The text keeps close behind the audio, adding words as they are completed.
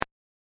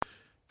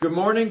Good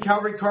morning,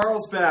 Calvary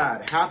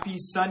Carlsbad. Happy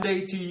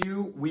Sunday to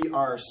you. We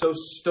are so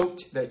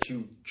stoked that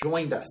you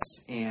joined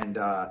us and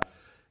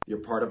you're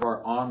part of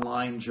our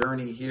online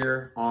journey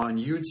here on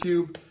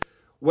YouTube.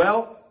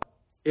 Well,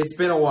 it's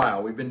been a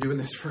while. We've been doing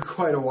this for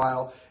quite a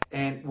while,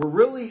 and we're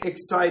really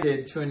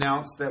excited to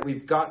announce that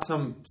we've got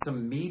some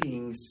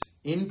meetings,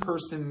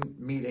 in-person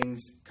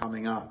meetings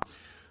coming up.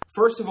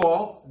 First of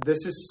all,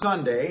 this is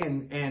Sunday,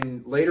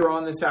 and later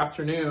on this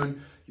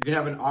afternoon, you can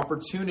have an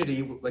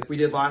opportunity, like we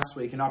did last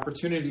week, an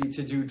opportunity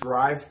to do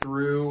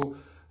drive-through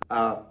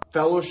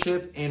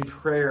fellowship and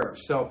prayer.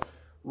 So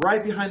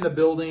right behind the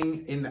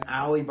building in the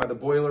alley by the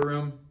boiler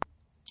room,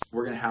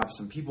 we're going to have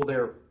some people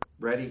there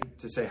ready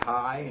to say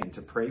hi and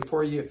to pray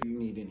for you if you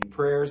need any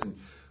prayers. And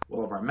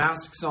we'll have our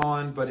masks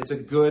on, but it's a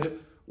good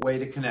way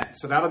to connect.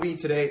 So that'll be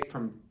today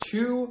from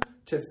 2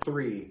 to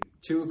 3,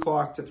 2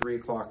 o'clock to 3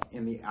 o'clock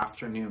in the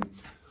afternoon.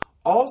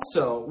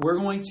 Also, we're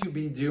going to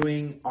be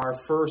doing our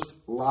first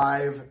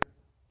live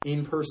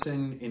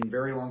in-person in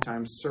very long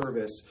time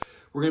service.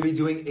 We're going to be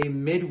doing a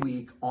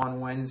midweek on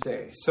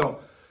Wednesday. So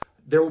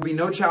there will be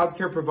no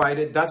childcare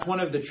provided. That's one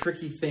of the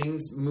tricky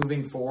things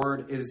moving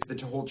forward is the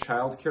whole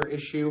childcare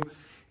issue.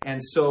 And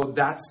so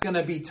that's going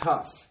to be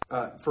tough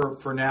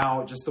for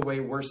now, just the way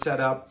we're set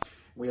up.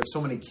 We have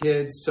so many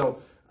kids.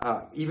 So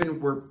even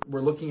we're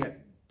looking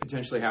at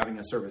potentially having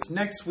a service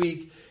next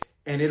week.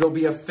 And it'll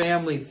be a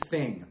family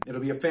thing.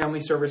 It'll be a family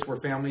service where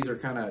families are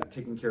kind of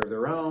taking care of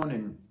their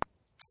own.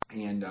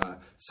 And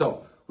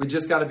so we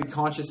just got to be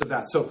conscious of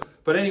that.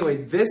 But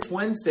anyway, this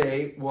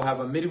Wednesday, we'll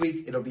have a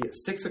midweek. It'll be at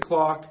 6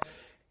 o'clock.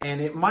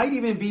 And it might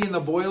even be in the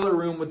boiler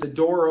room with the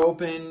door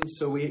open.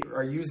 So we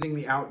are using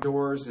the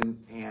outdoors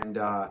and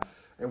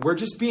we're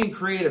just being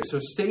creative. So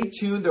stay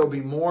tuned. There'll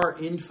be more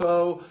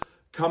info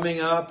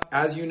coming up.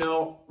 As you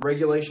know,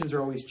 regulations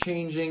are always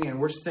changing and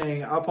we're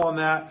staying up on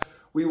that.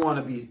 We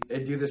want to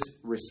do this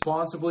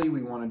responsibly.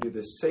 We want to do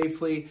this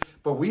safely.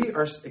 But we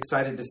are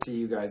excited to see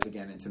you guys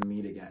again and to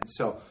meet again.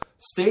 So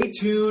stay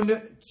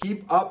tuned.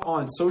 Keep up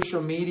on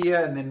social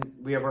media. And then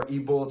we have our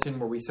e-bulletin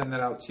where we send that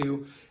out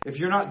too. If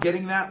you're not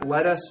getting that,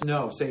 let us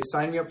know. Say,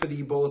 sign me up for the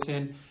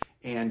e-bulletin.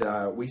 And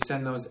we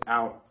send those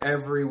out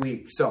every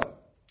week. So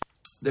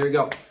there you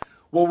go.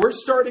 Well, we're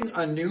starting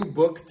a new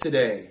book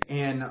today.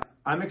 And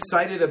I'm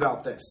excited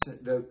about this.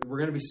 We're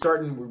going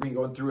to be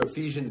going through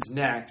Ephesians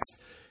next.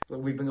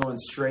 We've been going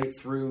straight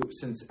through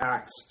since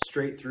Acts,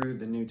 straight through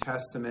the New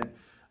Testament.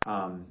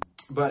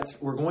 But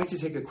we're going to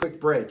take a quick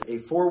break, a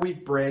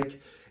 4-week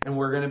break, and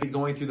we're going to be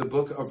going through the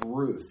book of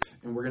Ruth.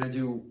 And we're going to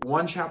do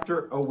one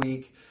chapter a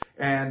week.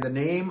 And the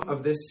name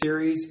of this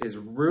series is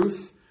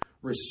Ruth,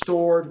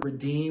 Restored,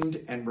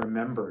 Redeemed, and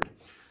Remembered.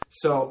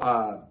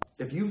 So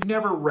if you've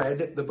never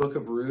read the book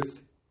of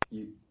Ruth,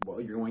 you're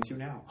going to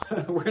now.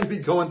 We're going to be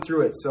going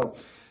through it. So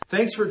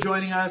thanks for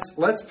joining us.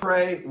 Let's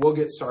pray. We'll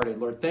get started.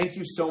 Lord, thank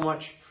you so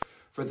much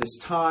for this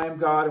time,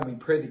 God, and we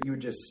pray that you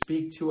would just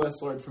speak to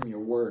us, Lord, from your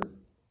word,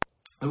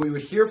 that we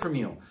would hear from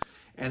you,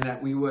 and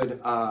that we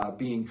would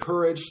be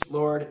encouraged,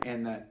 Lord,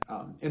 and that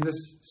in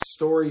this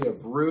story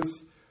of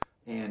Ruth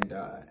and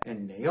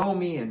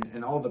Naomi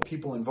and all the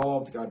people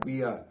involved, God,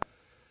 we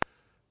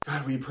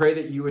pray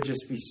that you would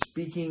just be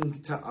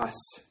speaking to us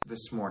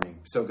this morning.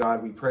 So,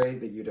 God, we pray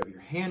that you'd have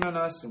your hand on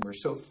us, and we're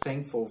so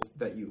thankful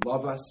that you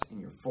love us and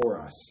you're for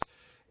us,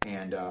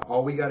 and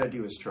all we got to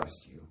do is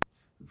trust you.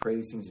 We pray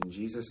these things in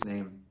Jesus'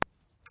 name.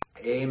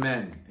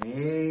 Amen.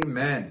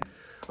 Amen.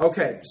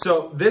 Okay,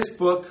 so this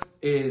book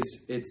it's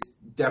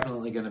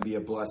definitely going to be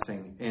a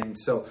blessing. And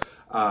so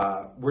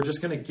we're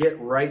just going to get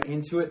right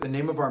into it. The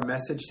name of our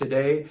message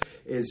today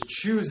is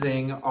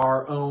Choosing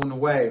Our Own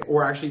Way,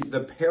 or actually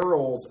the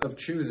perils of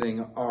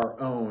choosing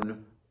our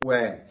own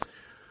way.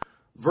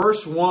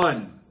 Verse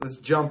 1, let's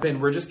jump in.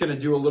 We're just going to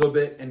do a little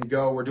bit and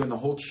go. We're doing the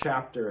whole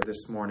chapter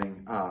this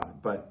morning,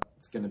 but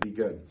it's going to be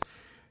good.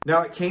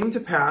 Now it came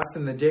to pass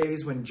in the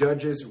days when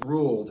judges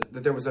ruled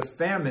that there was a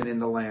famine in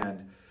the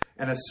land,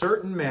 and a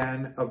certain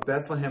man of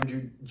Bethlehem,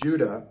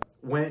 Judah,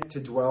 went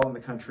to dwell in the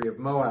country of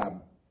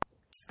Moab,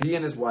 he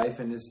and his wife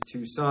and his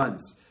 2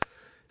 sons.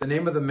 The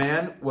name of the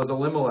man was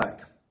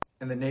Elimelech,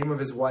 and the name of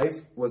his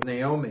wife was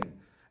Naomi,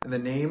 and the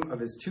name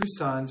of his 2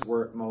 sons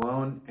were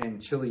Mahlon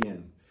and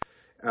Chilion,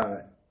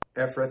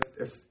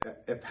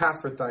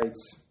 Epaphrathites,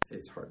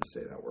 it's hard to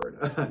say that word,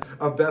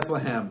 of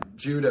Bethlehem,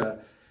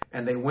 Judah,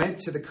 and they went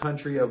to the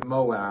country of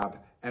Moab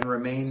and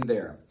remained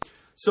there.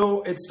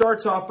 So it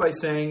starts off by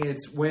saying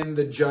it's when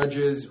the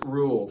judges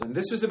ruled. And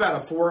this was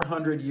about a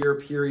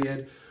 400-year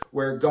period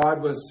where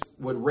God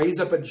would raise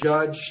up a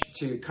judge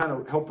to kind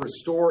of help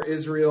restore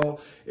Israel.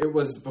 It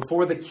was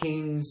before the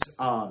kings,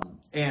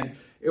 and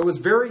it was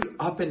very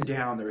up and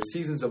down. There were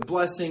seasons of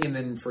blessing and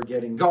then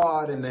forgetting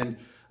God, and then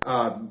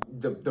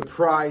the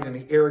pride and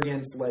the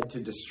arrogance led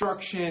to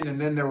destruction. And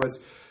then there was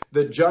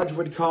the judge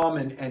would come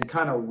and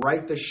kind of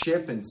right the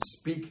ship and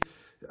speak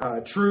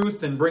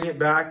truth and bring it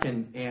back.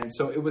 And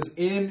so it was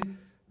in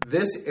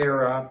this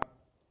era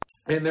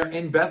and they're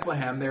in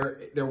Bethlehem.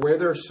 They're where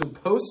they're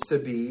supposed to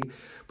be,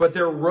 but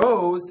there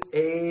rose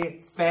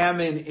a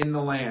famine in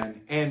the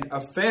land, and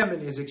a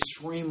famine is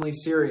extremely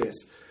serious.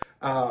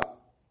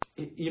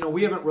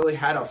 We haven't really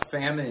had a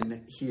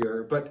famine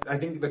here, but I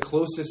think the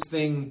closest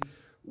thing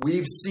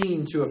we've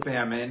seen to a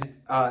famine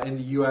in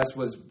the U.S.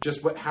 was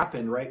just what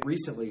happened right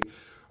recently.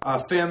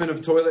 Famine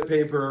of toilet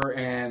paper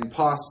and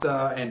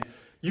pasta, and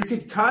you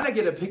could kind of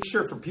get a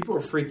picture for people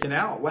who are freaking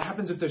out. What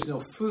happens if there's no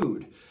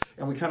food?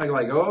 And we kind of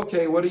like, oh,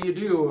 okay, what do you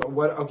do?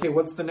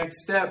 What's the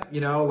next step?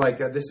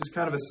 This is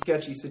kind of a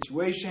sketchy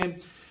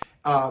situation.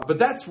 But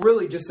that's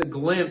really just a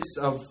glimpse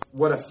of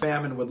what a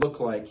famine would look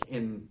like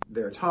in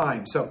their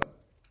time. So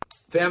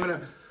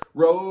famine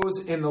rose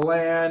in the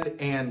land,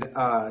 and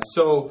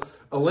so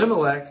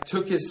Elimelech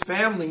took his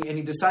family and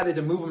he decided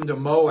to move them to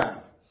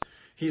Moab.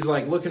 He's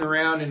like looking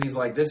around and he's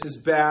like, this is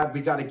bad.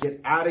 We got to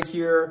get out of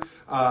here.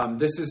 I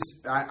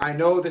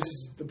know this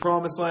is the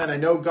promised land. I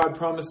know God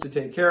promised to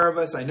take care of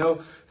us. I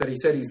know that he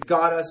said he's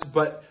got us,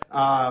 but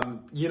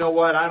you know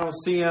what? I don't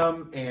see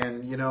him,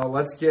 and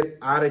let's get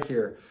out of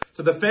here.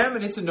 So the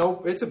famine, it's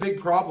a big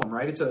problem,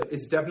 right?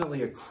 It's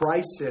definitely a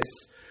crisis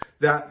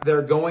that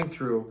they're going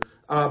through.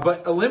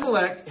 But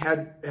Elimelech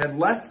had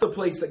left the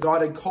place that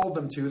God had called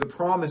them to, the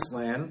promised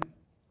land,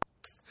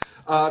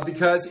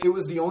 because it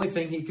was the only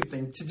thing he could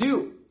think to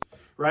do,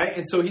 right?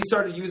 And so he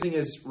started using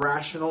his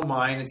rational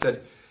mind and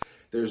said,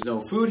 there's no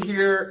food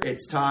here.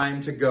 It's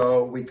time to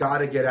go. We got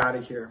to get out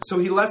of here. So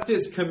he left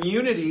his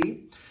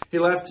community. He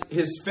left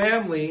his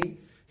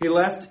family. He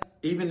left,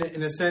 even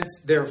in a sense,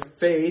 their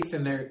faith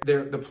and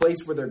the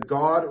place where their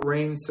God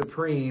reigned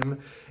supreme.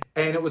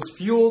 And it was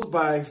fueled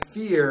by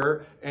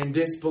fear and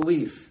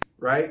disbelief,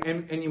 right?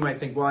 And you might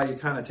think, well, you're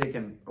kind of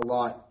taking a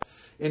lot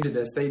into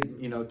this. They,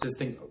 just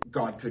think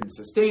God couldn't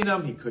sustain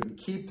them. He couldn't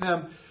keep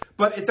them.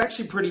 But it's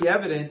actually pretty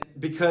evident,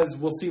 because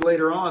we'll see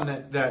later on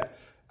that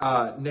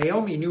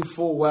Naomi knew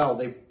full well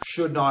they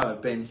should not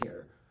have been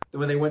here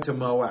when they went to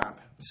Moab.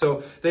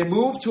 So they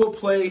moved to a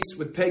place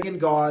with pagan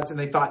gods, and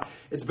they thought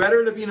it's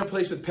better to be in a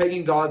place with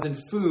pagan gods and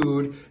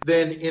food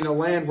than in a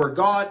land where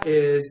God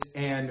is,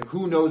 and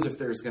who knows if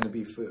there's going to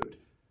be food.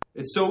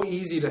 It's so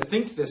easy to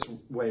think this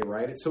way,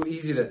 right? It's so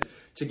easy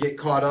to get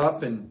caught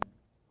up and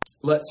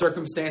let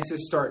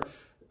circumstances start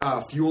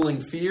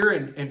fueling fear,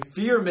 and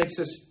fear makes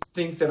us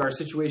think that our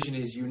situation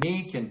is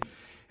unique.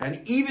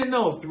 And even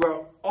though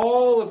throughout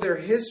all of their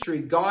history,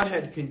 God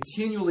had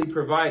continually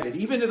provided,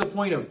 even to the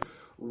point of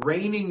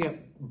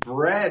raining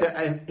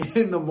bread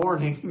in the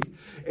morning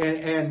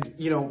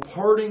and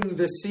parting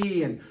the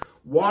sea and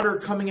water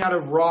coming out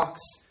of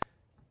rocks,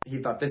 he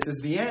thought, this is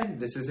the end.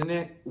 This isn't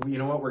it. You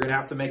know what? We're going to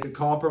have to make a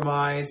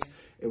compromise.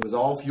 It was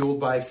all fueled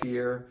by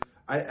fear.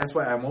 That's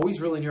why I'm always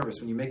really nervous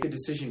when you make a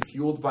decision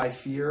fueled by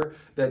fear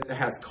that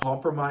has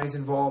compromise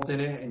involved in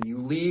it, and you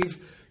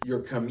leave your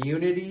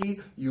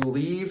community, you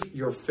leave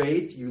your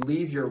faith, you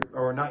leave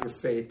not your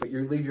faith, but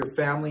you leave your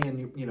family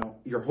and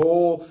your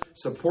whole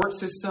support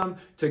system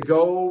to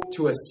go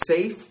to a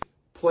safe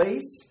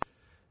place.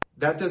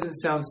 That doesn't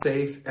sound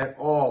safe at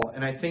all.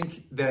 And I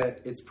think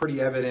that it's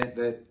pretty evident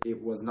that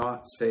it was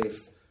not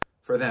safe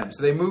for them.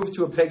 So they moved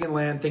to a pagan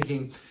land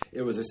thinking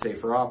it was a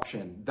safer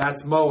option.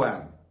 That's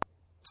Moab.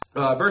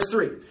 Verse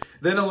 3,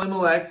 then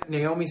Elimelech,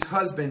 Naomi's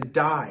husband,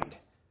 died.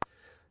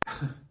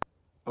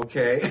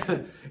 Okay.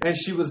 And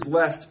she was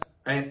left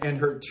and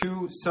her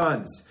 2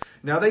 sons.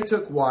 Now they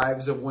took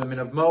wives of women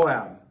of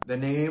Moab. The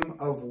name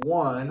of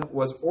one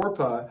was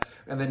Orpah,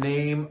 and the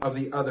name of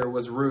the other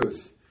was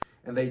Ruth.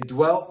 And they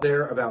dwelt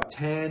there about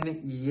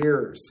 10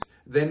 years.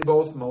 Then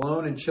both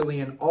Mahlon and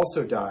Chilion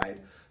also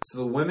died. So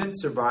the woman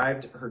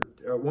survived her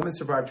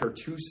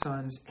 2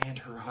 sons and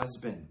her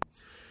husband.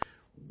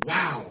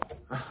 Wow.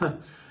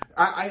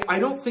 I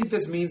don't think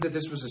this means that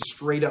this was a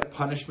straight up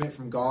punishment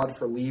from God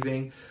for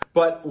leaving.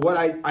 But what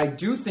I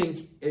do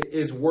think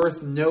is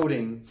worth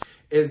noting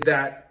is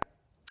that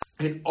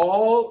in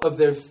all of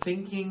their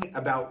thinking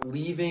about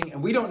leaving,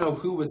 and we don't know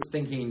who was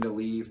thinking to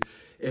leave,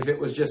 if it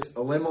was just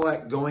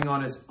Elimelech going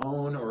on his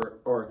own,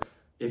 or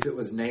if it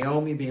was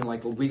Naomi being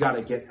like, well, we got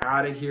to get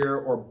out of here,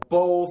 or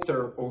both,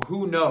 or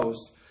who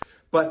knows.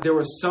 But there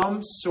was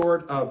some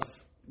sort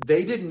of,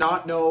 they did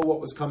not know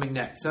what was coming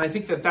next. And I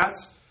think that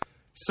that's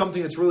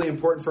something that's really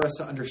important for us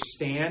to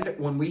understand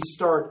when we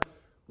start.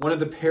 One of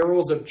the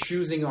perils of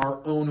choosing our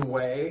own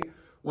way,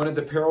 one of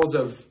the perils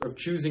of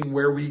choosing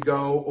where we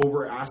go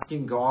over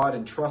asking God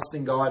and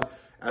trusting God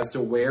as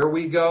to where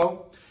we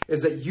go,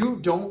 is that you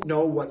don't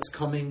know what's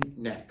coming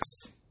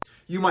next.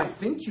 You might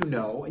think you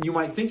know, and you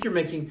might think you're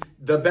making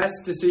the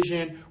best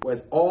decision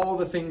with all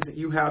the things that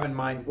you have in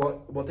mind.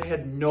 Well, they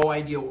had no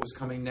idea what was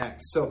coming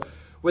next. So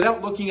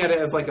without looking at it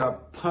as like a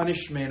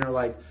punishment or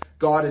like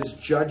God is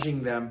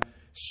judging them,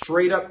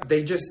 straight up,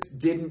 they just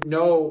didn't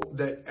know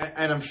that.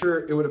 And I'm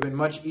sure it would have been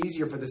much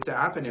easier for this to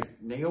happen if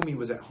Naomi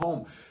was at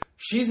home.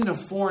 She's in a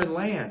foreign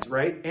land,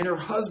 right? And her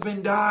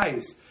husband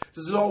dies.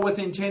 This is all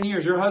within 10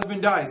 years. Her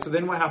husband dies. So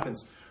then what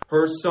happens?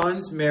 Her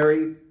sons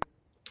marry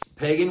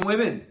pagan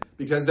women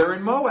because they're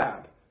in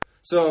Moab.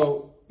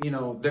 So,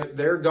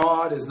 their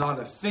God is not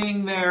a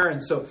thing there.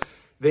 And so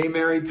they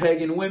marry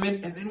pagan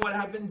women. And then what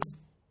happens?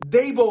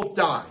 They both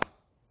die.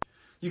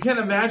 You can't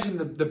imagine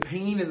the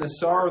pain and the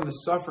sorrow and the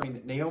suffering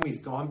that Naomi's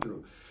gone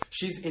through.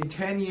 She's in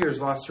 10 years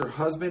lost her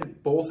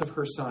husband, both of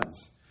her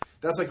sons.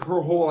 That's like her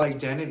whole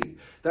identity.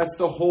 That's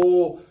the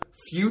whole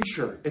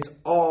future. It's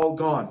all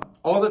gone.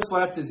 All that's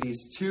left is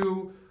these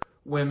two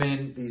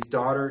women, these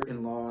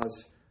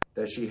daughter-in-laws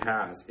that she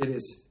has. It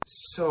is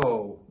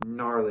so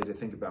gnarly to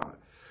think about.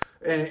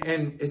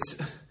 And it's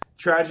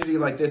tragedy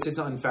like this, it's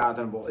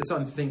unfathomable. It's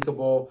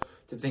unthinkable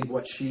to think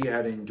what she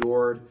had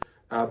endured.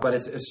 But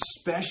it's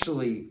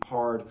especially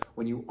hard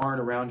when you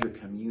aren't around your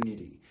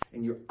community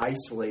and you're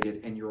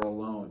isolated and you're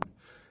alone.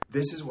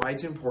 This is why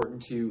it's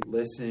important to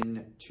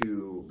listen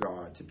to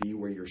God, to be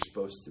where you're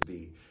supposed to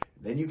be.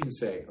 Then you can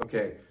say,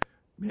 okay,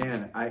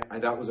 man,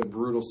 that was a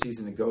brutal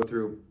season to go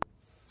through,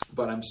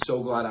 but I'm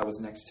so glad I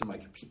was next to my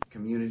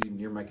community,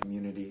 near my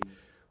community.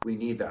 We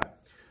need that.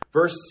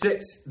 Verse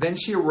 6, then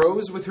she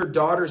arose with her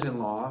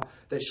daughters-in-law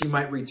that she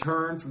might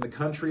return from the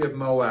country of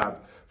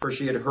Moab, for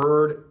she had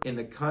heard in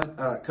the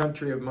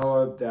country of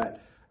Moab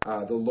that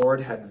the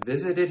Lord had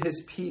visited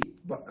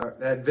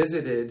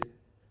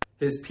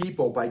his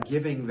people by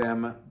giving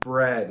them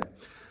bread.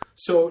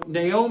 So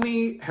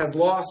Naomi has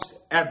lost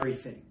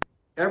everything.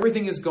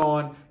 Everything is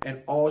gone,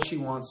 and all she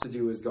wants to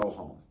do is go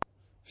home.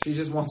 She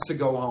just wants to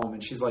go home,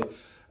 and she's like,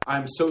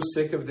 I'm so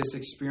sick of this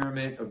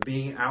experiment of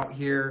being out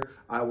here.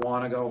 I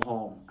want to go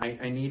home.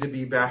 I need to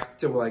be back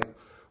to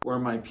where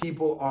my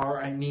people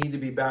are. I need to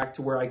be back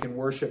to where I can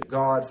worship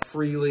God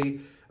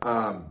freely.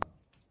 I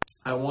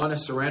want to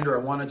surrender.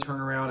 I want to turn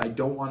around. I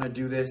don't want to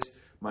do this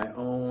my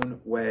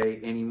own way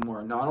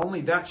anymore. Not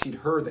only that, she'd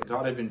heard that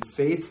God had been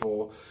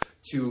faithful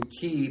to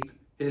keep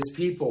his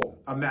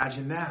people.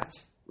 Imagine that,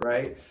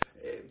 right?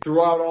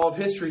 Throughout all of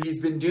history,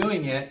 he's been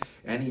doing it,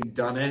 and he'd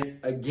done it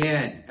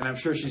again. And I'm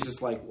sure she's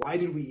just like, why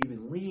did we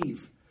even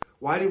leave?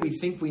 Why did we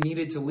think we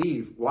needed to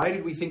leave? Why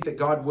did we think that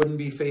God wouldn't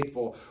be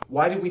faithful?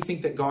 Why did we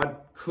think that God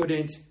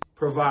couldn't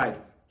provide?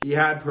 He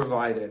had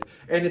provided.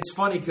 And it's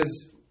funny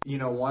because,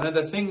 one of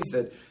the things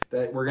that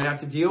we're going to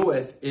have to deal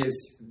with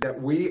is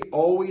that we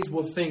always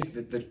will think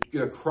that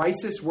the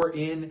crisis we're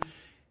in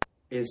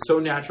is so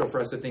natural for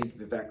us to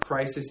think that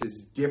crisis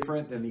is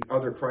different than the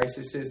other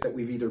crises that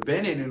we've either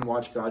been in and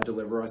watched God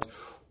deliver us,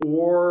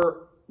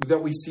 or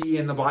that we see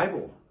in the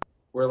Bible,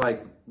 where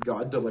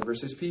God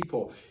delivers his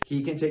people.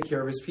 He can take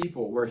care of his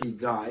people. Where he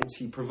guides,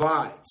 he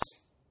provides.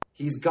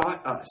 He's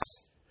got us.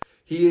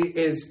 He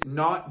is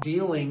not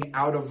dealing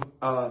out of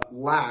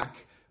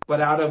lack, but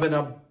out of an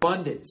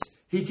abundance.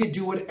 He can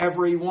do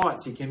whatever he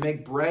wants. He can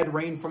make bread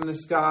rain from the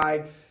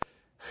sky.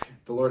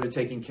 The Lord had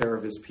taken care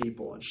of his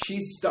people. And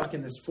she's stuck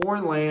in this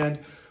foreign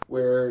land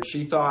where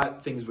she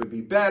thought things would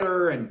be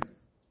better and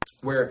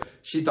where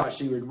she thought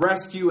she would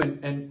rescue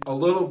and a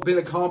little bit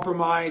of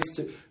compromise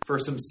for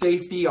some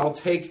safety. I'll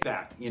take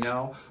that,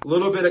 a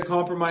little bit of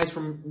compromise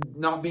from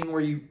not being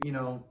where you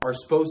are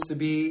supposed to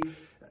be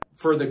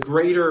for the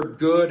greater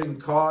good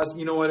and cause.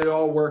 You know what? It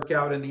all work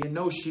out in the end.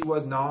 No, she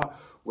was not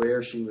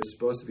where she was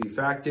supposed to be.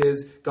 Fact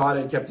is, God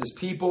had kept his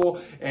people,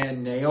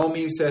 and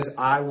Naomi says,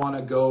 I want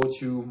to go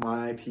to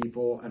my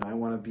people, and I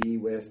want to be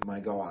with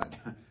my God.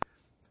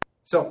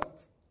 So,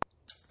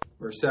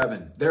 verse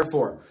 7,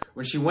 therefore,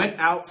 when she went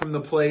out from the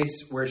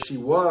place where she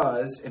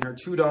was, and her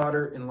two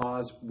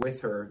daughters-in-law with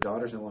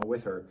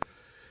her,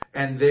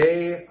 and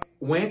they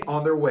went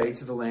on their way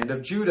to the land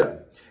of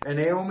Judah. And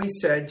Naomi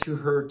said to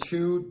her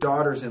two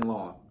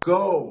daughters-in-law,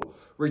 go,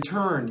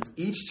 return,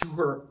 each to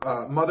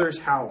her mother's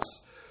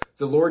house.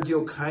 The Lord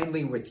deal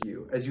kindly with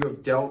you, as you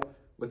have dealt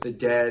with the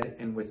dead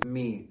and with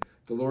me.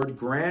 The Lord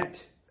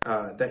grant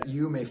that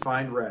you may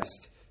find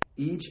rest,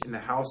 each in the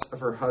house of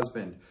her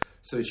husband.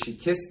 So she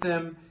kissed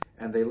them,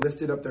 and they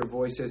lifted up their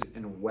voices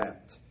and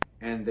wept.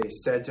 And they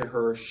said to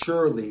her,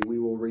 surely we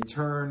will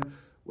return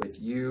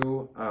with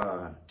you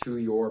to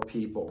your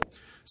people.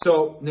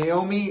 So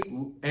Naomi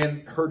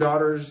and her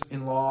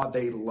daughters-in-law,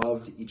 they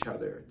loved each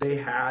other. They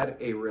had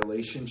a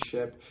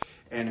relationship,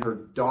 and her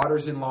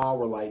daughters-in-law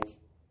were like,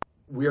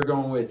 we're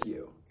going with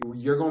you.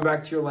 You're going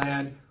back to your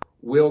land.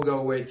 We'll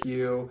go with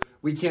you.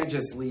 We can't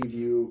just leave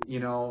you.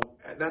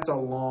 That's a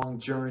long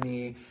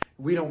journey.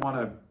 We don't want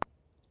to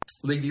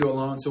leave you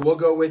alone. So we'll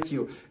go with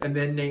you. And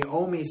then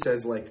Naomi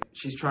says,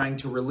 she's trying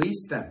to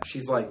release them.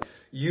 She's like,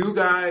 you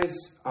guys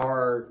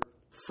are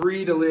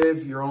free to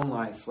live your own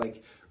life.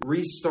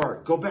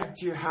 Restart. Go back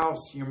to your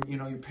house, your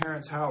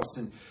parents' house,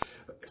 and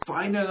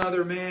find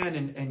another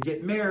man and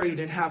get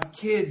married and have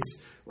kids.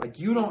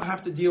 You don't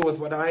have to deal with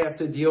what I have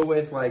to deal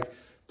with.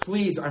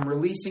 Please, I'm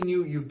releasing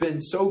you. You've been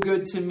so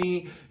good to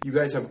me. You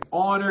guys have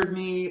honored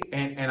me,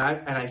 and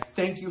I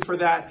thank you for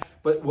that.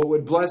 But what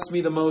would bless me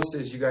the most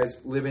is you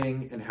guys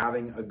living and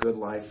having a good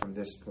life from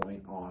this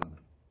point on.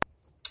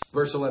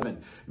 Verse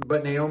 11,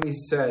 but Naomi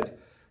said,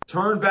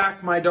 turn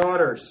back, my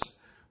daughters.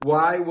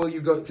 Why will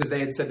you go? Because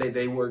they had said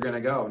they were going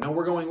to go. No,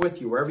 we're going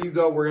with you. Wherever you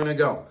go, we're going to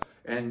go.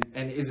 And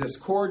is this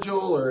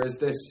cordial, or is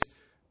this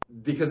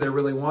because they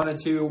really wanted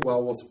to?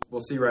 Well,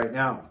 we'll see right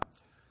now.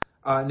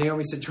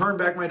 Naomi said, turn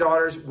back, my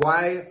daughters.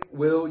 Why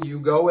will you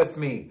go with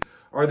me?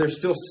 Are there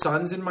still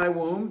sons in my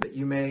womb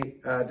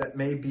that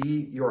may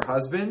be your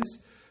husbands?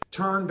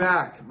 Turn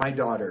back, my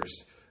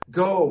daughters.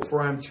 Go,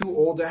 for I am too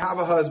old to have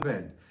a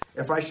husband.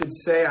 If I should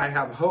say I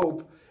have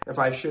hope, if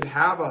I should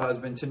have a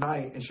husband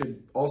tonight and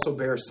should also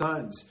bear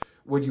sons,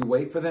 would you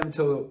wait for them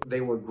till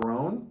they were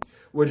grown?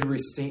 Would you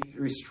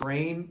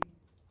restrain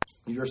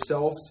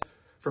yourselves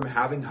from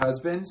having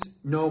husbands?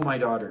 No, my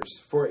daughters,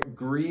 for it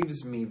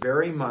grieves me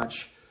very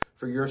much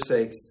for your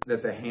sakes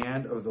that the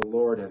hand of the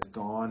Lord has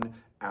gone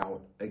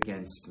out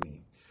against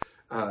me.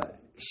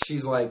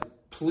 She's like,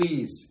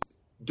 please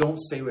don't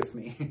stay with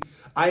me.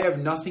 I have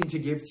nothing to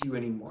give to you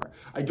anymore.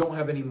 I don't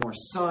have any more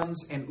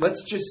sons. And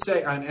let's just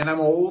say, and I'm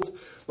old,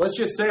 let's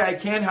just say I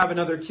can't have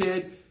another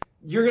kid.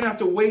 You're going to have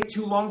to wait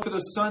too long for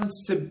those sons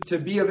to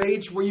be of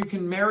age where you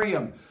can marry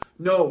them.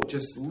 No,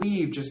 just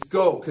leave, just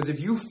go. Because if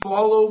you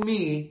follow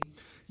me,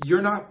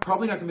 you're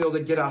probably not going to be able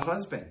to get a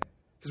husband.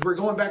 Because we're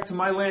going back to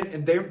my land,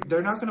 and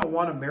they're not going to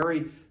want to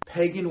marry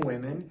pagan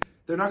women.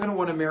 They're not going to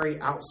want to marry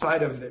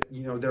outside of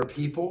their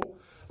people.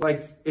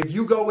 Like, if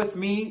you go with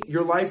me,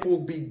 your life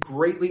will be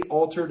greatly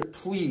altered.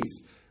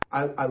 Please,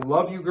 I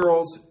love you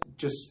girls.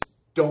 Just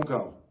don't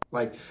go.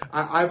 Like,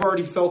 I've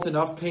already felt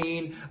enough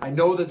pain. I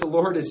know that the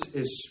Lord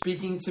is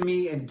speaking to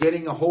me and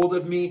getting a hold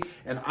of me.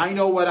 And I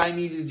know what I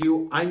need to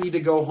do. I need to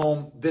go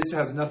home. This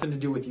has nothing to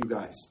do with you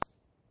guys.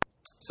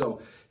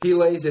 So he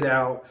lays it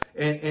out.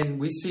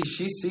 And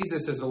she sees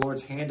this as the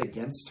Lord's hand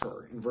against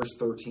her in verse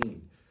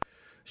 13.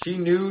 She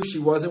knew she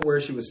wasn't where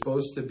she was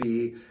supposed to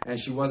be, and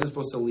she wasn't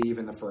supposed to leave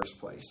in the first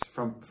place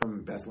from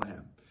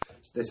Bethlehem.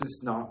 This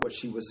is not what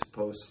she was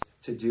supposed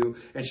to do,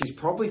 and she's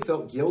probably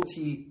felt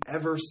guilty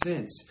ever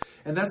since.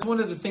 And that's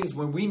one of the things,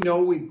 when we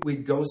know we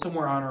go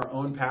somewhere on our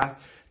own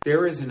path,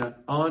 there is an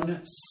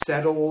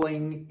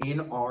unsettling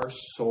in our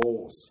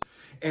souls.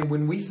 And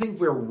when we think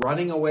we're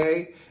running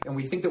away, and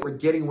we think that we're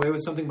getting away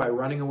with something by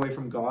running away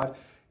from God,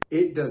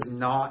 it does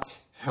not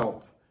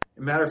help.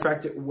 Matter of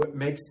fact, it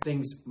makes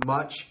things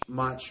much,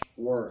 much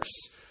worse.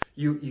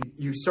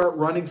 You start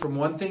running from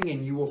one thing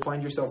and you will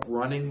find yourself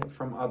running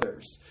from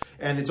others.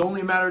 And it's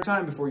only a matter of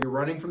time before you're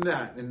running from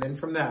that and then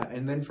from that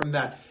and then from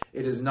that.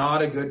 It is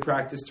not a good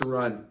practice to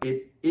run.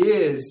 It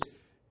is,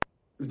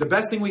 the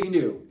best thing we can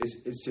do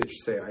is to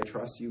say, I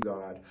trust you,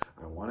 God.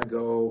 I want to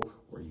go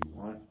where you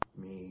want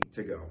me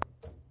to go.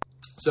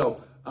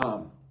 So,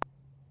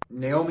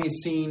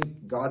 Naomi's seen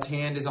God's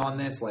hand is on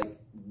this, like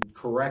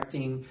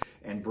correcting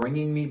and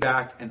bringing me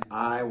back, and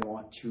I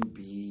want to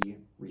be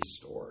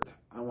restored.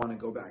 I want to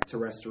go back to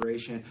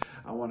restoration.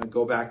 I want to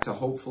go back to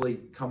hopefully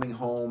coming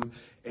home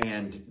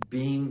and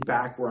being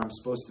back where I'm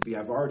supposed to be.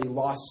 I've already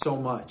lost so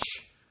much.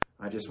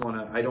 I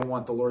don't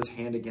want the Lord's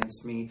hand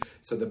against me.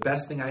 So the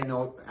best thing I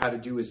know how to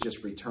do is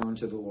just return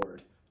to the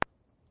Lord.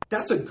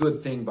 That's a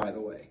good thing, by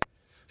the way.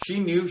 She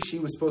knew she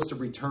was supposed to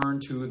return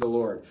to the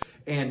Lord.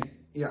 And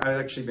yeah, I've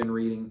actually been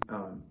reading,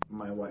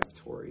 my wife,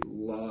 Tori,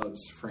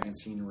 loves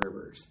Francine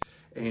Rivers.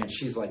 And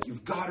she's like,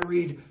 you've got to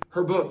read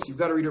her books. You've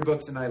got to read her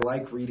books. And I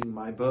like reading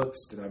my books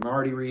that I'm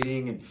already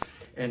reading.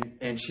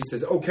 And she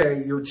says,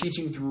 okay, you're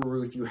teaching through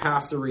Ruth. You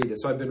have to read it.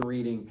 So I've been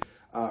reading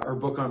her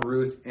book on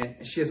Ruth.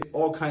 And she has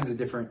all kinds of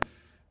different,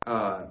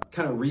 kind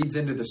of reads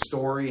into the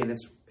story. And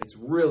it's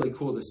really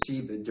cool to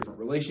see the different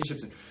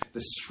relationships and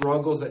the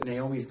struggles that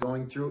Naomi's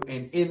going through.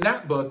 And in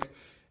that book,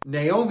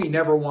 Naomi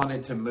never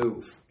wanted to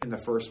move in the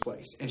first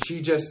place. And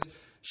she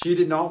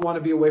did not want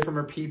to be away from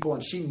her people.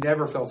 And she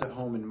never felt at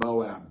home in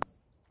Moab.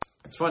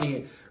 It's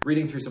funny,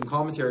 reading through some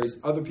commentaries,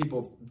 other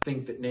people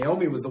think that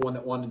Naomi was the one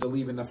that wanted to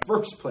leave in the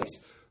first place.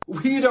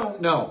 We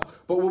don't know.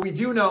 But what we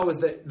do know is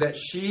that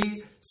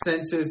she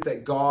senses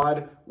that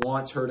God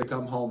wants her to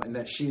come home and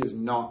that she is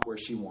not where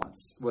she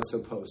was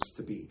supposed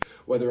to be.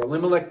 Whether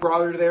Elimelech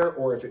brought her there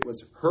or if it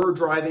was her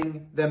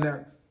driving them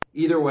there,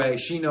 either way,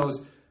 she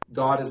knows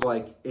God is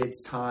like,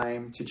 it's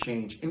time to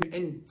change.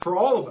 And for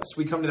all of us,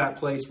 we come to that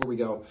place where we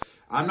go,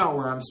 I'm not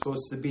where I'm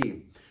supposed to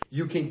be.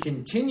 You can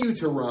continue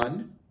to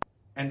run,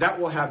 and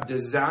that will have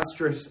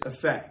disastrous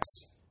effects.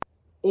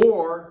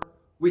 Or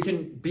we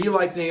can be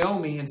like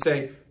Naomi and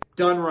say,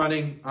 done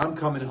running, I'm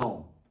coming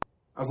home.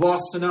 I've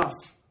lost enough.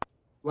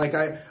 Like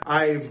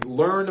I've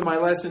learned my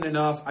lesson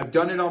enough. I've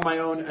done it on my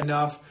own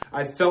enough.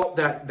 I felt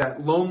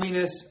that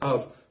loneliness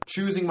of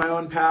choosing my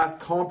own path,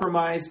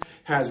 compromise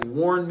has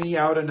worn me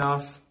out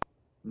enough.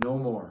 No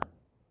more.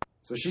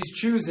 So she's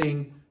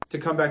choosing to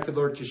come back to the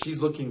Lord because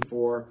she's looking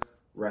for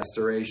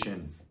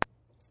restoration.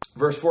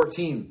 Verse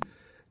 14.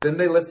 Then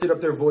they lifted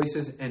up their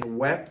voices and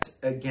wept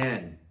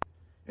again.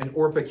 And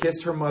Orpah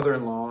kissed her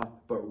mother-in-law,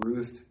 but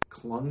Ruth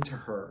clung to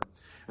her.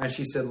 And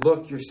she said,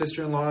 look, your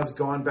sister-in-law has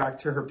gone back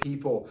to her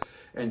people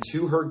and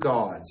to her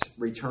gods.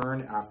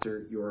 Return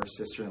after your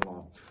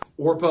sister-in-law.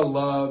 Orpah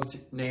loved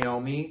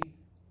Naomi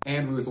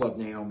and Ruth loved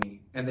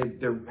Naomi. And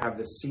they have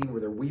this scene where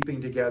they're weeping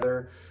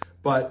together.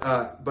 But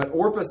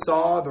Orpah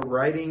saw the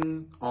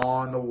writing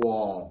on the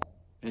wall.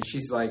 And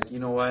she's like, you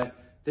know what?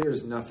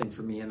 There's nothing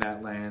for me in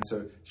that land.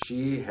 So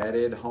she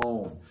headed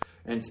home.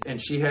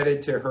 And she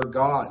headed to her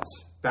gods,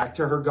 back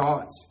to her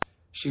gods.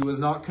 She was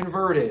not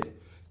converted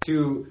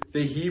to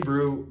the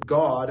Hebrew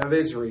God of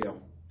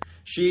Israel.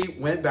 She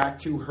went back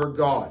to her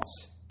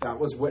gods. That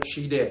was what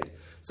she did.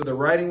 So the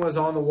writing was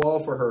on the wall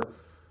for her.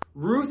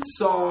 Ruth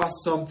saw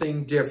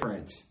something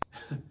different.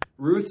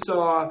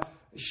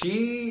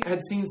 She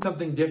had seen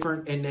something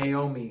different in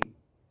Naomi.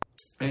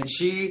 And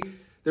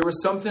there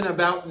was something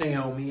about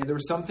Naomi, and there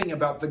was something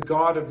about the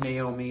God of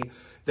Naomi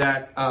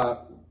that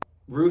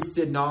Ruth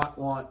did not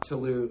want to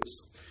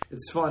lose.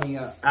 It's funny,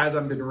 as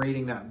I've been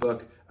reading that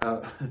book,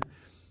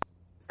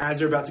 as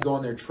they're about to go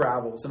on their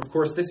travels, and of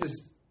course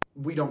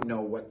we don't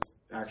know what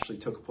actually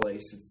took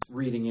place. It's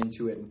reading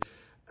into it and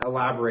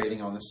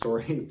elaborating on the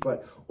story.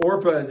 But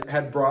Orpah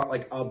had brought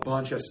like a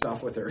bunch of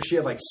stuff with her. She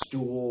had like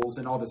stools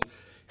and all this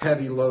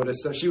heavy load of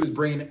stuff. She was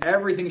bringing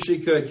everything she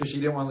could because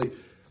she didn't want to leave.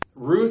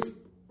 Ruth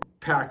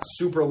packed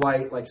super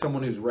light, like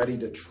someone who's ready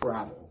to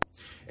travel.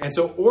 And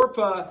so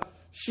Orpah,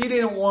 she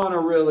didn't want to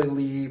really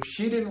leave.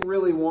 She didn't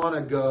really want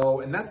to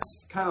go. And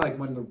that's kind of like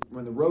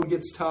when the road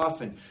gets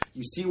tough and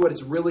you see what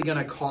it's really going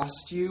to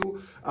cost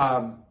you.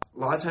 A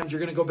lot of times you're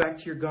going to go back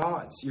to your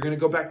gods. You're going to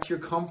go back to your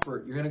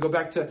comfort. You're going to go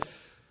back to...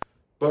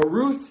 But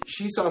Ruth,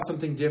 she saw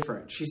something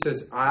different. She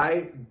says,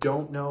 I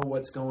don't know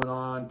what's going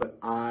on, but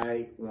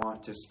I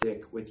want to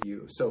stick with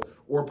you. So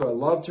Orpah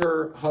loved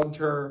her, hugged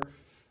her.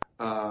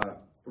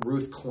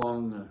 Ruth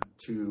clung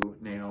to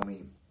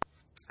Naomi.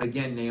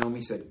 Again,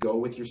 Naomi said, go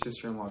with your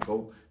sister-in-law.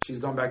 Go. She's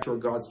gone back to her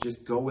gods.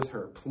 Just go with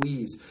her,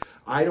 please.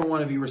 I don't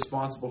want to be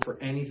responsible for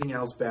anything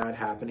else bad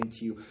happening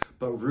to you.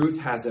 But Ruth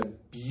has a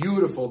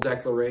beautiful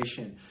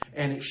declaration,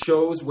 and it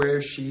shows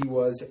where she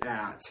was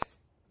at.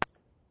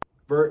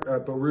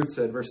 But Ruth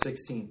said, verse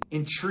 16,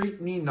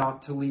 entreat me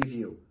not to leave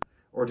you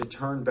or to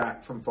turn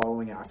back from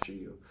following after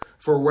you.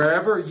 For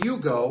wherever you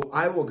go,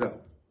 I will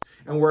go.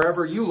 And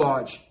wherever you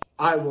lodge,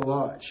 I will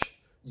lodge.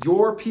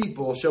 Your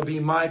people shall be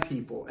my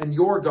people, and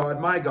your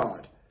God my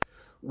God.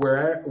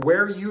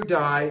 Where you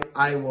die,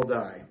 I will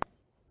die,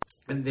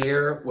 and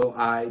there will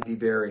I be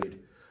buried.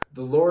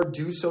 The Lord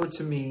do so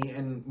to me,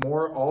 and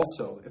more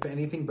also, if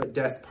anything but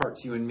death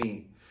parts you and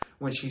me.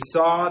 When she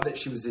saw that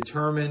she was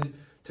determined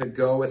to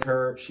go with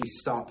her, she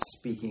stopped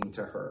speaking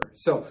to her.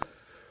 So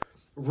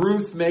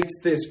Ruth makes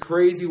this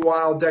crazy,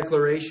 wild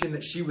declaration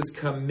that she was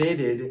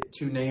committed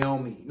to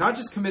Naomi. Not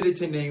just committed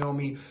to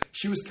Naomi,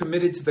 she was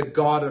committed to the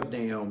God of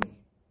Naomi.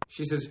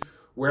 She says,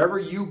 wherever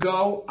you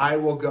go, I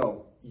will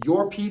go.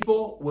 Your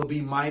people will be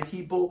my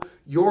people.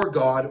 Your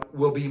God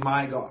will be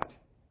my God.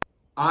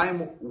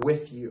 I'm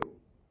with you.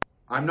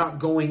 I'm not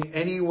going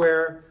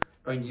anywhere,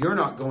 and you're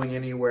not going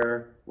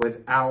anywhere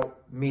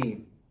without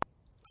me.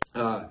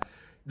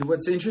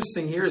 What's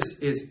interesting here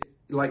is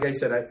like I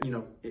said,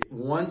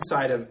 one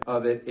side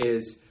of it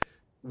is,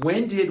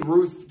 when did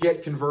Ruth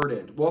get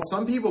converted? Well,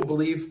 some people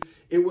believe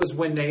it was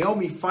when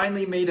Naomi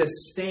finally made a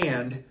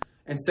stand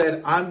and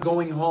said, I'm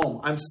going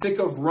home. I'm sick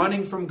of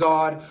running from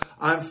God.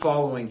 I'm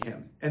following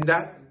him. And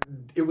that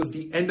it was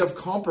the end of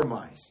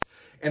compromise.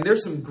 And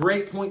there's some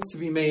great points to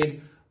be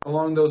made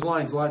along those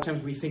lines. A lot of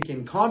times we think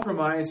in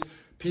compromise,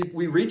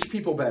 we reach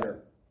people better.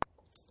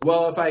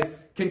 Well, if I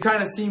can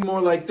kind of seem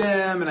more like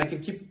them and I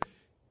can keep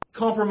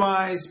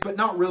compromise, but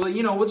not really,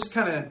 we'll just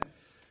kind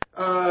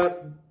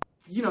of,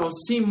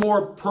 seem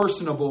more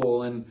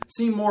personable and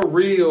seem more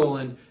real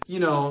and,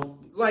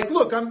 like,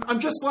 look, I'm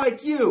just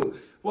like you.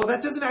 Well,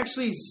 that doesn't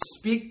actually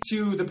speak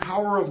to the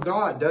power of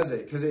God, does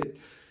it? Because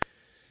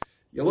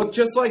you look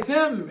just like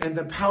them, and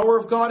the power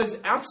of God is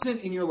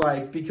absent in your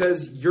life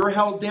because you're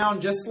held down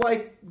just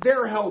like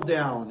they're held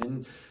down.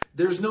 And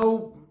there's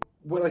no,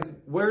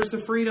 where's the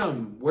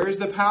freedom? Where's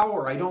the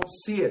power? I don't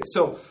see it.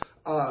 So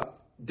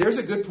there's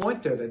a good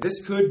point there that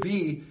this could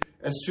be,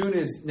 as soon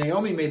as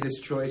Naomi made this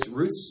choice,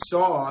 Ruth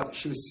saw that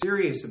she was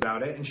serious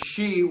about it, and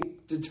she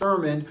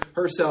determined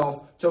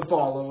herself to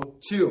follow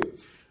too.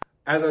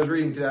 As I was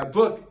reading through that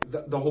book,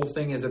 the whole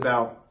thing is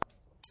about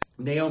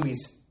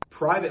Naomi's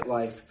private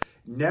life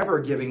never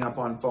giving up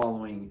on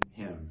following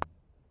him.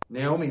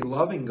 Naomi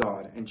loving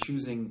God and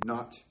choosing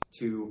not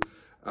to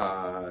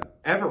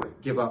ever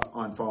give up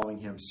on following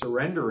him,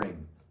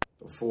 surrendering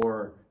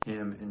before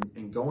him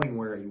and going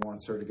where he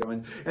wants her to go.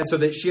 And so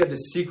that she had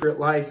this secret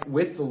life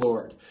with the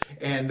Lord,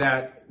 and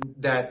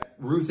that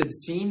Ruth had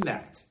seen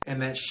that,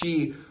 and that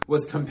she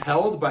was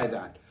compelled by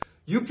that.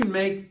 You can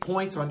make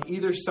points on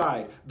either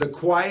side. The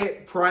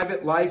quiet,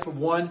 private life of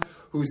one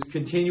who's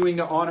continuing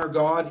to honor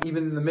God,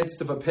 even in the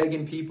midst of a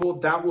pagan people,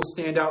 that will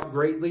stand out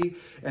greatly.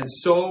 And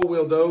so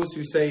will those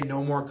who say,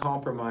 no more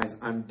compromise.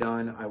 I'm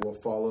done. I will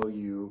follow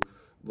you,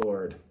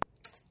 Lord.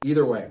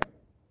 Either way,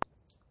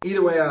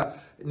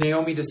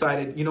 Naomi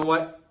decided, you know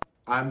what?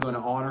 I'm going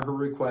to honor her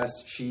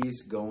request.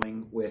 She's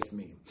going with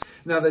me.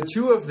 Now, the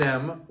two of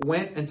them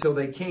went until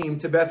they came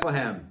to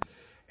Bethlehem.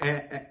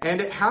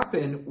 And it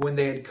happened when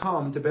they had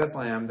come to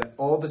Bethlehem that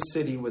all the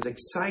city was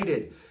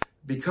excited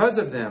because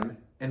of them.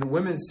 And the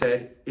women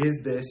said, is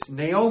this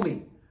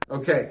Naomi?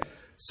 Okay,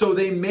 so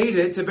they made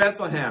it to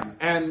Bethlehem.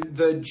 And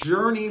the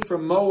journey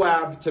from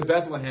Moab to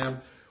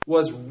Bethlehem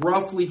was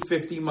roughly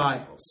 50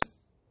 miles.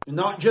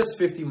 Not just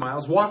 50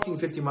 miles. Walking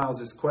 50 miles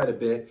is quite a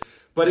bit.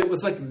 but it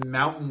was like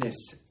mountainous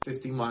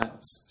 50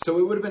 miles. So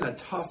it would have been a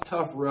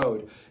tough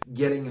road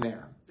getting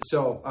there.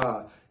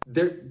 So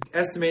they're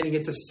estimating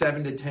it's a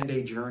 7 to 10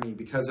 day journey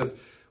because of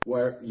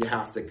where you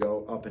have to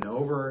go up and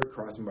over,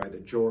 crossing by the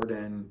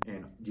Jordan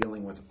and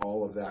dealing with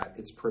all of that.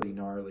 It's pretty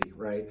gnarly,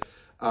 right?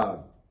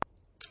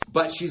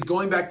 But she's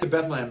going back to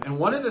Bethlehem. And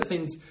one of the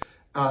things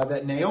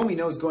that Naomi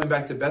knows going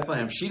back to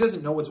Bethlehem, she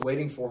doesn't know what's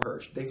waiting for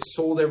her. They've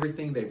sold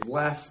everything. They've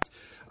left.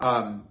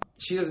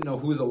 She doesn't know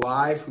who's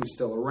alive, who's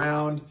still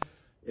around,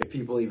 if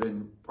people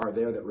even are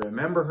there that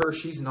remember her.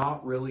 She's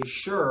not really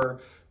sure,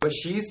 but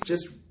she's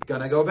just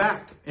going to go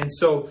back. And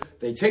so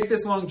they take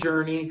this long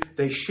journey.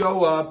 They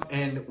show up,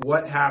 and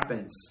what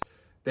happens?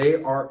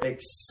 They are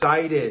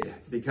excited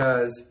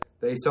because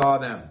they saw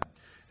them.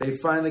 They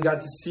finally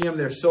got to see them.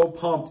 They're so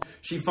pumped.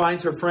 She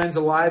finds her friends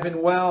alive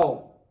and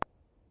well.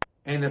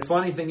 And the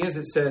funny thing is,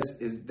 it says,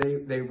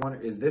 they wonder,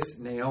 is this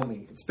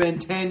Naomi? It's been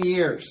 10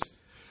 years.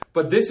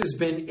 But this has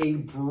been a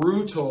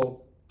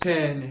brutal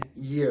 10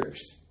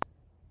 years.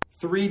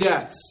 3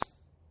 deaths.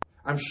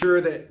 I'm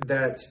sure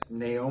that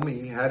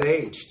Naomi had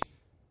aged.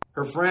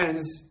 Her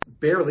friends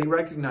barely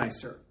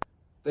recognized her.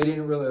 They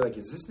didn't really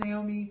is this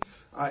Naomi?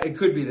 It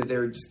could be that they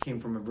just came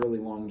from a really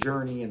long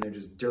journey and they're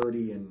just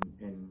dirty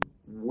and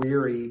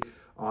weary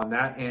on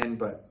that end.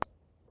 But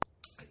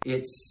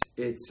it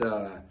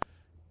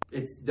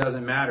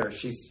doesn't matter.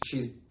 She's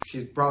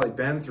probably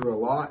been through a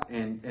lot,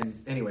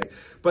 and anyway.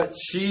 But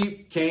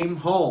she came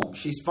home.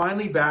 She's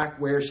finally back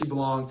where she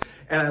belonged,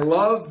 and I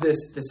love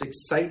this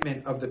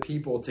excitement of the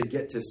people to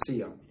get to see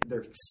them.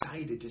 They're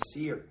excited to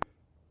see her.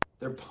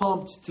 They're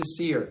pumped to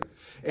see her.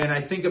 And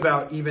I think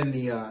about even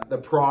the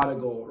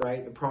prodigal,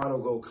 right? The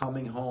prodigal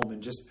coming home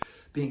and just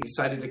being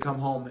excited to come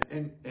home.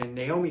 And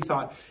Naomi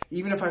thought,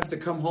 even if I have to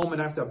come home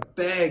and I have to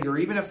beg, or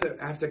even if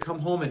I have to come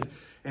home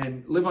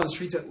and live on the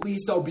streets, at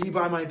least I'll be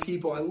by my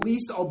people. At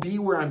least I'll be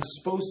where I'm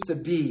supposed to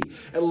be.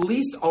 At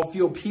least I'll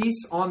feel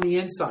peace on the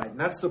inside. And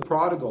that's the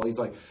prodigal. He's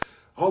like,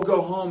 I'll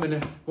go home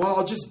and,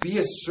 I'll just be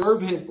a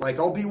servant.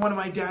 I'll be one of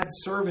my dad's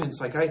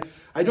servants.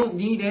 I don't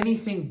need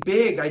anything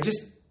big. I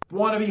just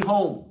want to be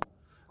home.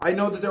 I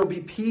know that there will be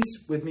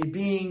peace with me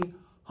being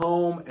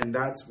home, and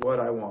that's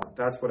what I want.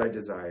 That's what I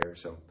desire.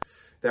 So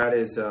that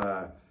is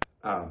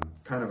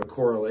kind of a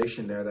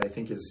correlation there that I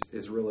think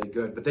is really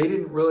good. But they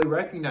didn't really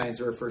recognize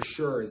her for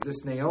sure. Is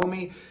this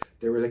Naomi?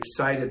 They were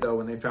excited, though,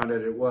 when they found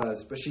out it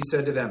was. But she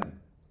said to them,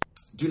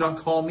 do not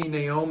call me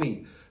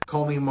Naomi.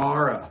 Call me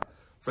Mara,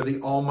 for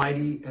the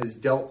Almighty has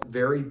dealt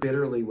very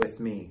bitterly with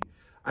me.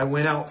 I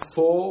went out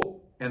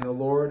full, and the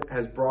Lord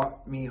has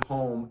brought me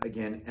home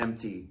again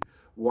empty.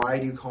 Why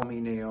do you call me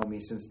Naomi,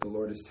 since the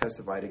Lord has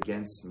testified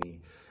against me,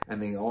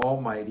 and the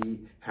Almighty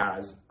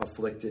has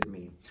afflicted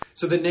me?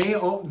 So the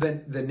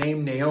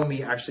name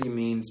Naomi actually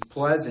means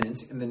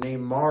pleasant, and the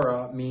name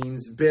Mara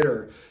means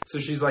bitter. So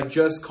she's like,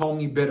 just call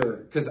me bitter,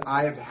 because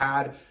I have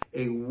had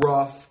a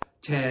rough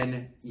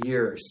 10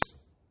 years.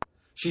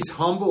 She's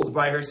humbled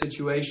by her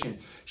situation.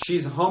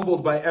 She's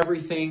humbled by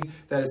everything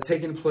that has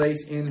taken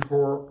place in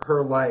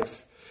her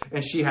life.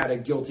 And she had a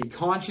guilty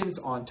conscience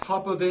on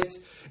top of it.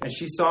 And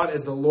she saw it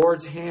as the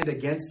Lord's hand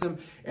against them.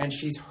 And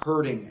she's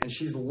hurting. And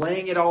she's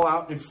laying it all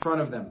out in front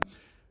of them.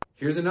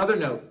 Here's another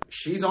note.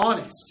 She's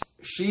honest.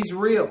 She's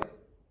real.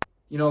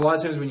 You know, a lot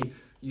of times when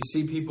you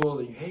see people,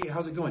 hey,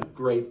 how's it going?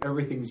 Great.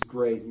 Everything's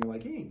great. And you're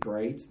like, it ain't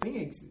great.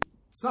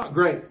 It's not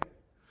great.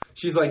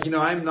 She's like,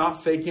 I'm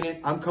not faking it.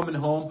 I'm coming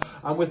home.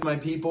 I'm with my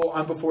people.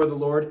 I'm before the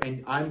Lord.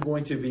 And I'm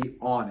going to be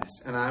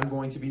honest. And I'm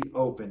going to be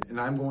open. And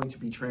I'm going to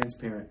be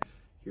transparent.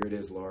 Here it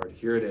is, Lord.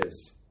 Here it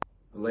is.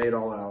 I lay it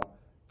all out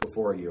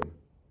before you.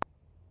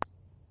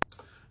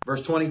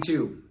 Verse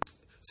 22.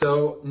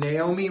 So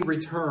Naomi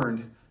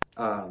returned,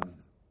 and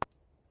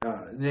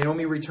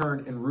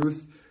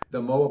Ruth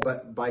the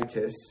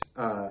Moabitess,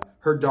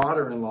 her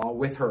daughter-in-law,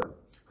 with her,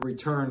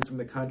 returned from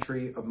the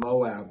country of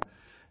Moab.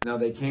 Now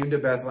they came to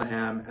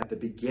Bethlehem at the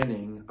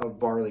beginning of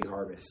barley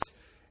harvest.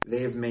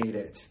 They have made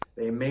it.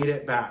 They made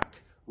it back.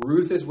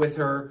 Ruth is with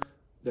her.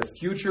 The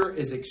future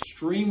is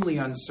extremely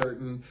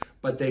uncertain,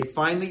 but they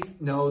finally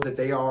know that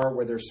they are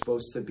where they're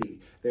supposed to be.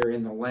 They're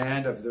in the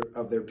land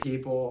of their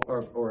people,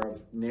 or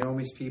of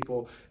Naomi's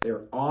people.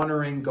 They're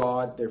honoring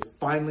God. They're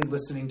finally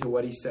listening to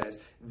what he says.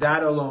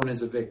 That alone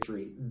is a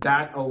victory.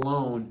 That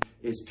alone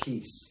is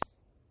peace.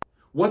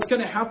 What's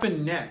going to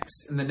happen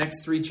next in the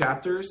next 3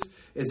 chapters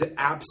is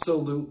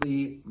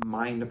absolutely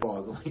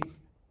mind-boggling.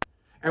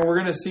 And we're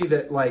going to see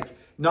that,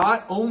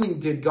 not only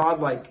did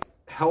God,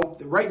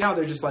 help. Right now,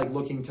 they're just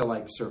looking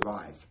to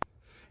survive.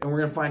 And we're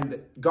going to find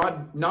that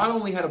God not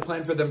only had a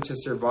plan for them to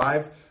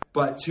survive,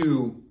 but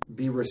to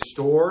be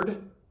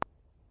restored,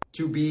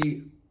 to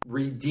be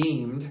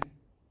redeemed.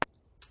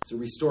 So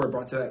restored,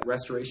 brought to that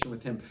restoration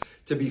with him,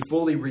 to be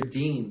fully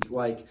redeemed.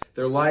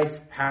 Their life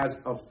has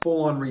a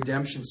full-on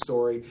redemption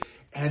story.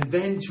 And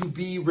then to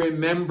be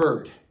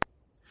remembered.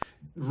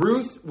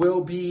 Ruth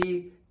will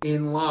be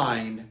in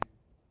line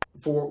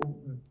to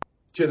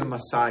the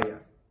Messiah.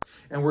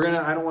 And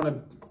I don't want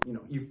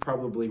to, you've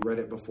probably read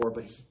it before,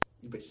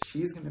 but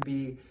she's going to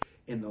be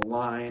in the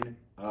line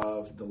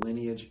of the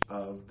lineage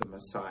of the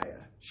Messiah.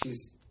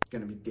 She's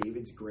going to be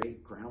David's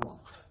great grandma.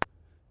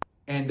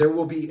 And there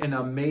will be an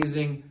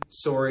amazing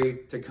story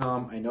to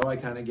come. I know I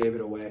kind of gave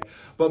it away,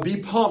 but be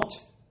pumped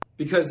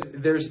because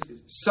there's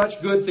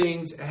such good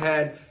things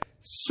ahead.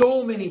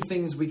 So many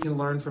things we can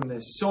learn from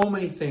this. So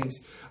many things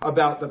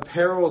about the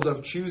perils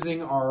of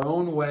choosing our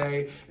own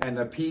way and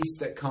the peace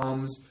that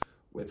comes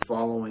with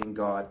following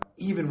God,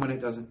 even when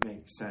it doesn't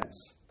make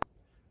sense.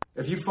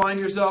 If you find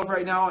yourself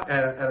right now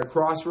at a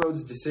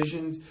crossroads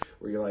decisions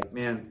where you're like,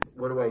 man,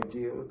 what do I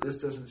do? This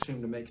doesn't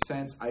seem to make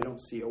sense. I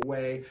don't see a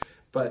way,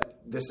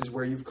 but this is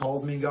where you've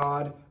called me,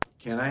 God.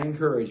 Can I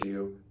encourage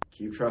you?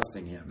 Keep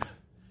trusting him.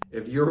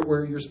 If you're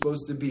where you're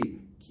supposed to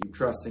be, keep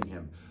trusting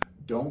him.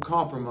 Don't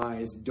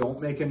compromise.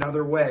 Don't make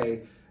another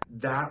way.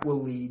 That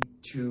will lead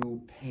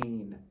to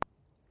pain.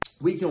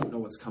 We don't know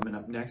what's coming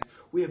up next.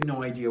 We have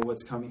no idea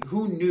what's coming.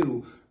 Who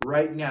knew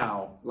right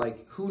now,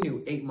 who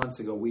knew 8 months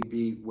ago we'd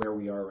be where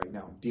we are right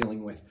now,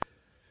 dealing with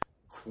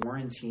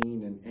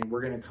quarantine and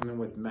we're going to come in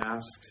with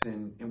masks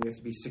and we have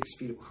to be 6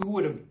 feet. Who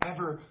would have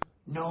ever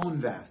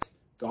known that?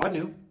 God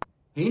knew.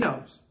 He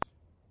knows.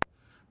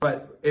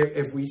 But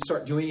if we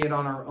start doing it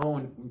on our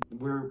own,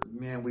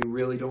 we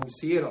really don't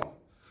see it all.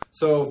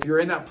 So if you're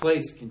in that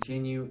place,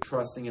 continue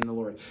trusting in the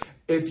Lord.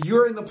 If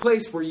you're in the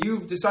place where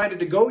you've decided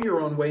to go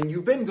your own way and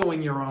you've been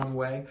going your own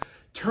way,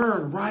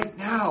 turn right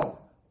now.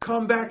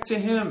 Come back to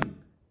him.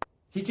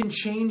 He can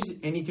change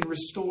and he can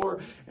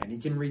restore and he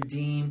can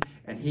redeem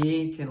and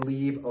he can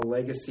leave a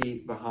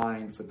legacy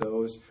behind for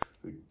those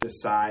who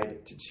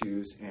decide to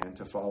choose and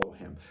to follow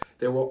him.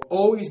 There will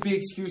always be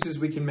excuses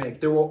we can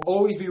make. There will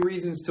always be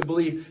reasons to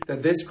believe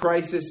that this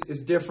crisis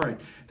is different,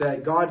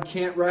 that God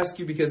can't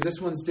rescue because this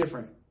one's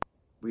different.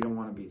 We don't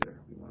want to be there.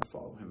 We want to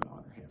follow him and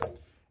honor him.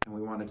 And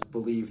we want to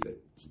believe that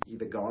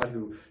the God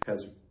who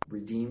has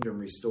redeemed and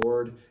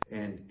restored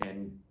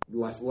and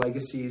left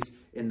legacies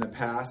in the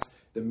past,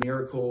 the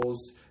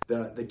miracles,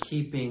 the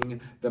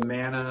keeping, the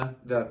manna,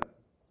 the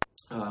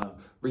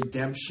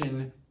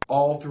redemption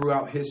all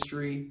throughout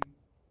history,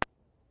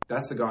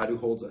 that's the God who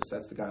holds us.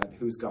 That's the God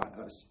who's got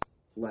us.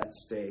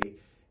 Let's stay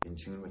in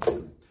tune with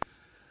him.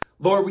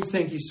 Lord, we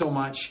thank you so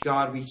much.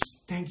 God, we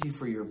thank you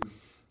for your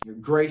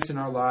grace in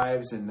our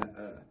lives and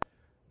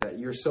that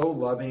you're so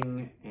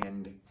loving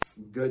and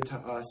good to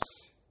us,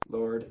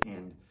 Lord.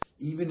 And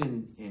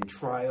even in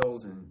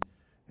trials and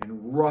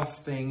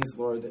rough things,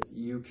 Lord, that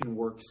you can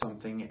work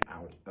something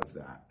out of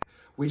that.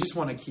 We just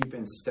want to keep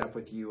in step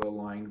with you,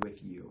 aligned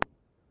with you.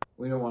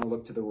 We don't want to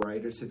look to the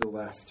right or to the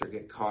left or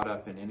get caught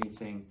up in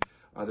anything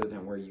other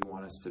than where you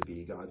want us to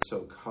be, God.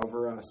 So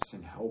cover us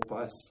and help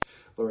us.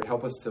 Lord,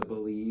 help us to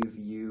believe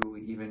you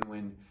even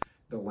when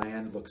the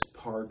land looks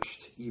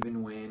parched,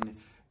 even when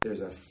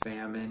there's a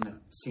famine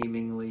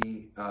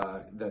seemingly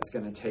that's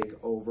going to take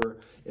over.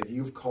 If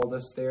you've called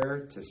us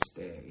there, to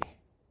stay,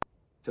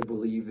 to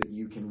believe that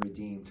you can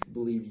redeem, to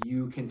believe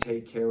you can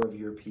take care of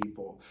your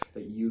people,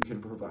 that you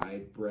can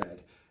provide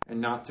bread, and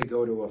not to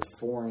go to a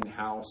foreign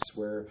house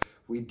where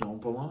we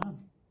don't belong.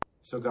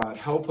 So God,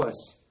 help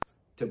us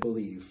to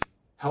believe.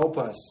 Help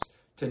us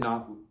to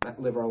not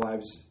live our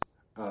lives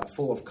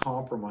full of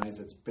compromise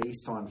that's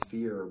based on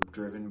fear,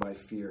 driven by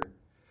fear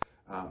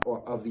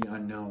or of the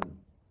unknown,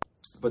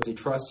 but to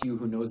trust you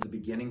who knows the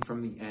beginning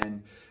from the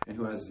end and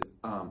who has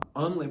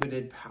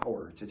unlimited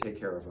power to take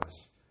care of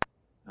us,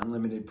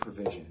 unlimited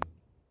provision.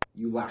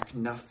 You lack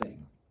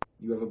nothing.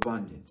 You have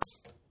abundance.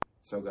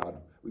 So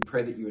God, we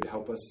pray that you would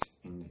help us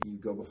and you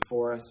go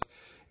before us.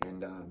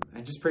 And I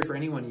just pray for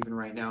anyone even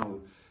right now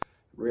who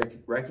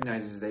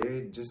recognizes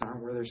they just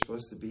aren't where they're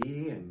supposed to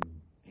be and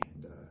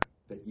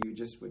that you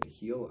just would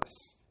heal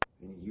us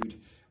and you'd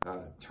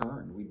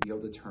turn. We'd be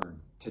able to turn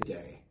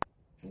today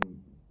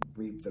and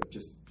reap the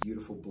just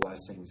beautiful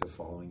blessings of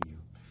following you.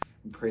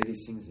 We pray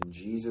these things in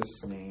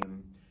Jesus'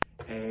 name.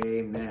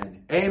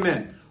 Amen.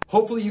 Amen.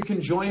 Hopefully you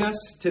can join us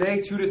today,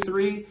 2 to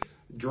 3,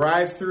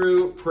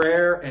 drive-through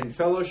prayer and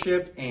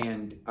fellowship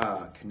and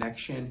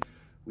connection.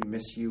 We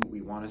miss you.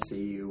 We want to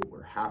see you.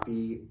 We're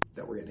happy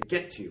that we're going to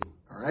get to.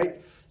 All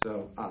right.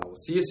 So we'll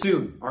see you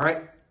soon. All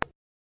right.